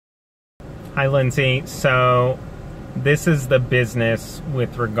Hi, Lindsey. So this is the business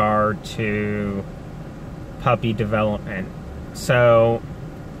with regard to puppy development. So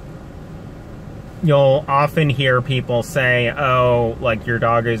you'll often hear people say, oh, like your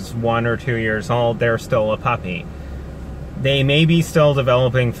dog is 1 or 2 years old, they're still a puppy. They may be still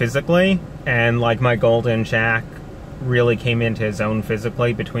developing physically, and like my golden Jack really came into his own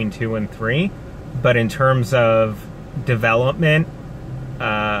physically between 2 and 3, but in terms of development,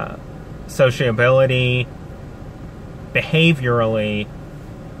 sociability, behaviorally,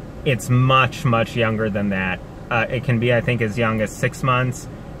 it's much, much younger than that. It can be, I think, as young as 6 months,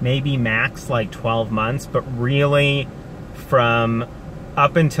 maybe max like 12 months, but really from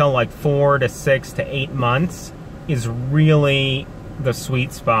up until like 4 to 6 to 8 months is really the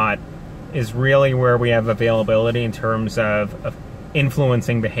sweet spot, is really where we have availability in terms of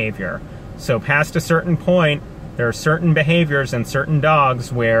influencing behavior. So past a certain point, there are certain behaviors in certain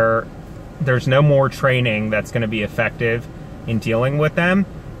dogs where there's no more training that's going to be effective in dealing with them,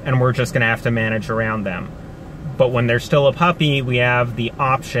 and we're just going to have to manage around them. But when they're still a puppy, we have the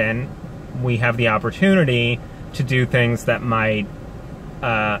option, we have the opportunity to do things that might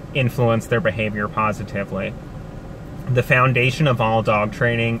influence their behavior positively. The foundation of all dog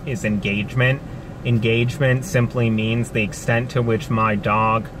training is engagement. Engagement simply means the extent to which my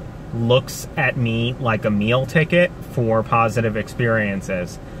dog looks at me like a meal ticket for positive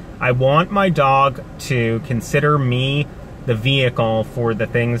experiences. I want my dog to consider me the vehicle for the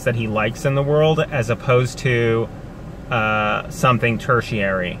things that he likes in the world, as opposed to something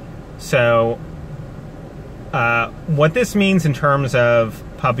tertiary. So what this means in terms of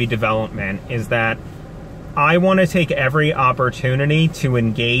puppy development is that I want to take every opportunity to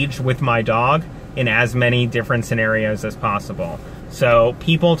engage with my dog in as many different scenarios as possible. So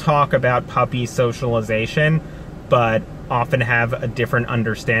people talk about puppy socialization, but often have a different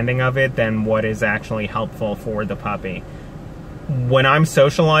understanding of it than what is actually helpful for the puppy. When I'm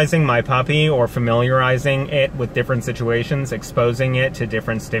socializing my puppy or familiarizing it with different situations, exposing it to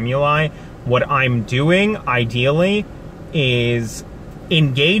different stimuli, what I'm doing ideally is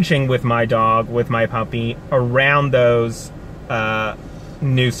engaging with my dog, with my puppy, around those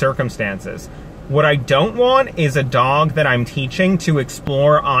new circumstances. What I don't want is a dog that I'm teaching to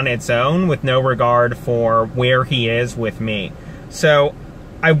explore on its own with no regard for where he is with me. So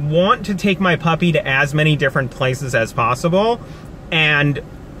I want to take my puppy to as many different places as possible and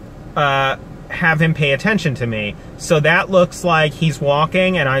have him pay attention to me. So that looks like he's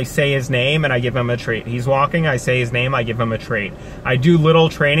walking and I say his name and I give him a treat. He's walking, I say his name, I give him a treat. I do little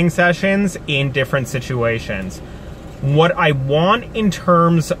training sessions in different situations. What I want in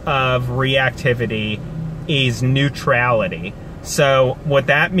terms of reactivity is neutrality. So what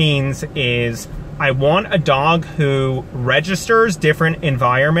that means is I want a dog who registers different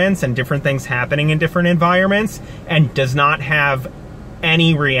environments and different things happening in different environments and does not have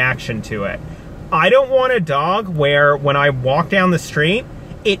any reaction to it. I don't want a dog where when I walk down the street,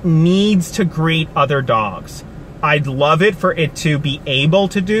 it needs to greet other dogs. I'd love it for it to be able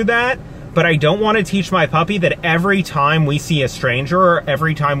to do that, but I don't want to teach my puppy that every time we see a stranger or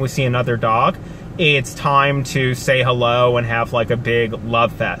every time we see another dog, it's time to say hello and have like a big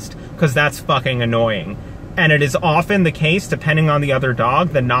love fest, because that's fucking annoying. And it is often the case, depending on the other dog,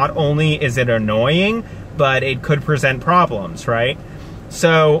 that not only is it annoying, but it could present problems, right?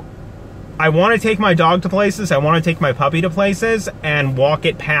 So I want to take my dog to places, I want to take my puppy to places, and walk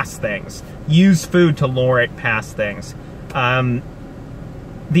it past things. Use food to lure it past things.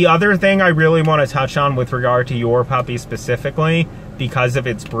 The other thing I really want to touch on with regard to your puppy specifically, because of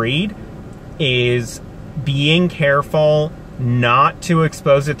its breed, is being careful not to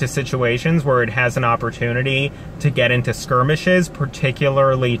expose it to situations where it has an opportunity to get into skirmishes,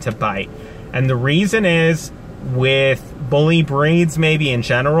 particularly to bite. And the reason is, with bully breeds maybe in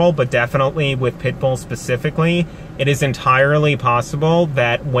general, but definitely with pit bulls specifically, it is entirely possible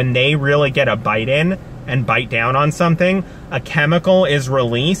that when they really get a bite in and bite down on something, a chemical is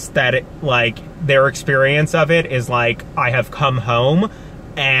released that it, like, their experience of it is like, I have come home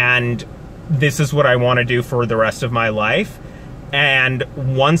and this is what I want to do for the rest of my life. And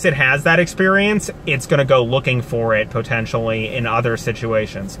once it has that experience, it's going to go looking for it potentially in other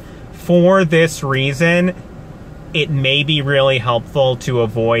situations. For this reason, it may be really helpful to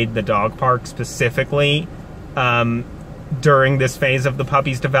avoid the dog park specifically during this phase of the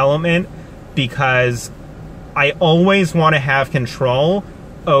puppy's development, because I always want to have control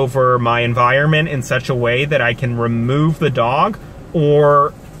over my environment in such a way that I can remove the dog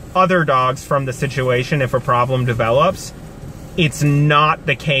or other dogs from the situation if a problem develops. It's not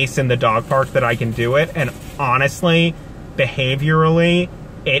the case in the dog park that I can do it, and honestly, behaviorally,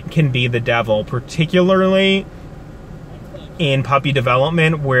 it can be the devil, particularly in puppy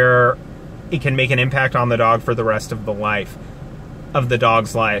development, where it can make an impact on the dog for the rest of the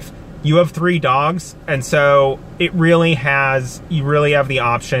dog's life. You have 3 dogs, and so you really have the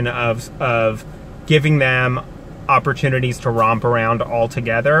option of giving them opportunities to romp around all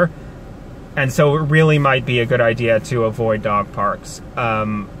together. And so it really might be a good idea to avoid dog parks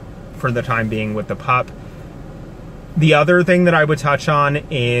for the time being with the pup. The other thing that I would touch on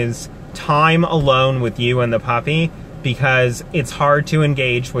is time alone with you and the puppy, because it's hard to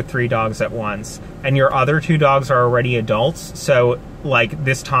engage with 3 dogs at once. And your other 2 dogs are already adults, so like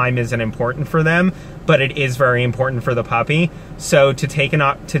this time isn't important for them, but it is very important for the puppy. So to take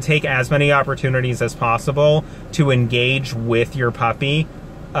as many opportunities as possible to engage with your puppy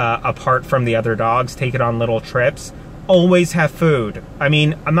apart from the other dogs, take it on little trips. Always have food. I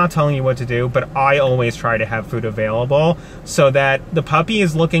mean, I'm not telling you what to do, but I always try to have food available so that the puppy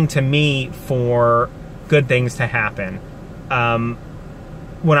is looking to me for good things to happen.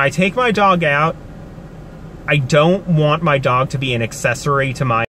 When I take my dog out, I don't want my dog to be an accessory to my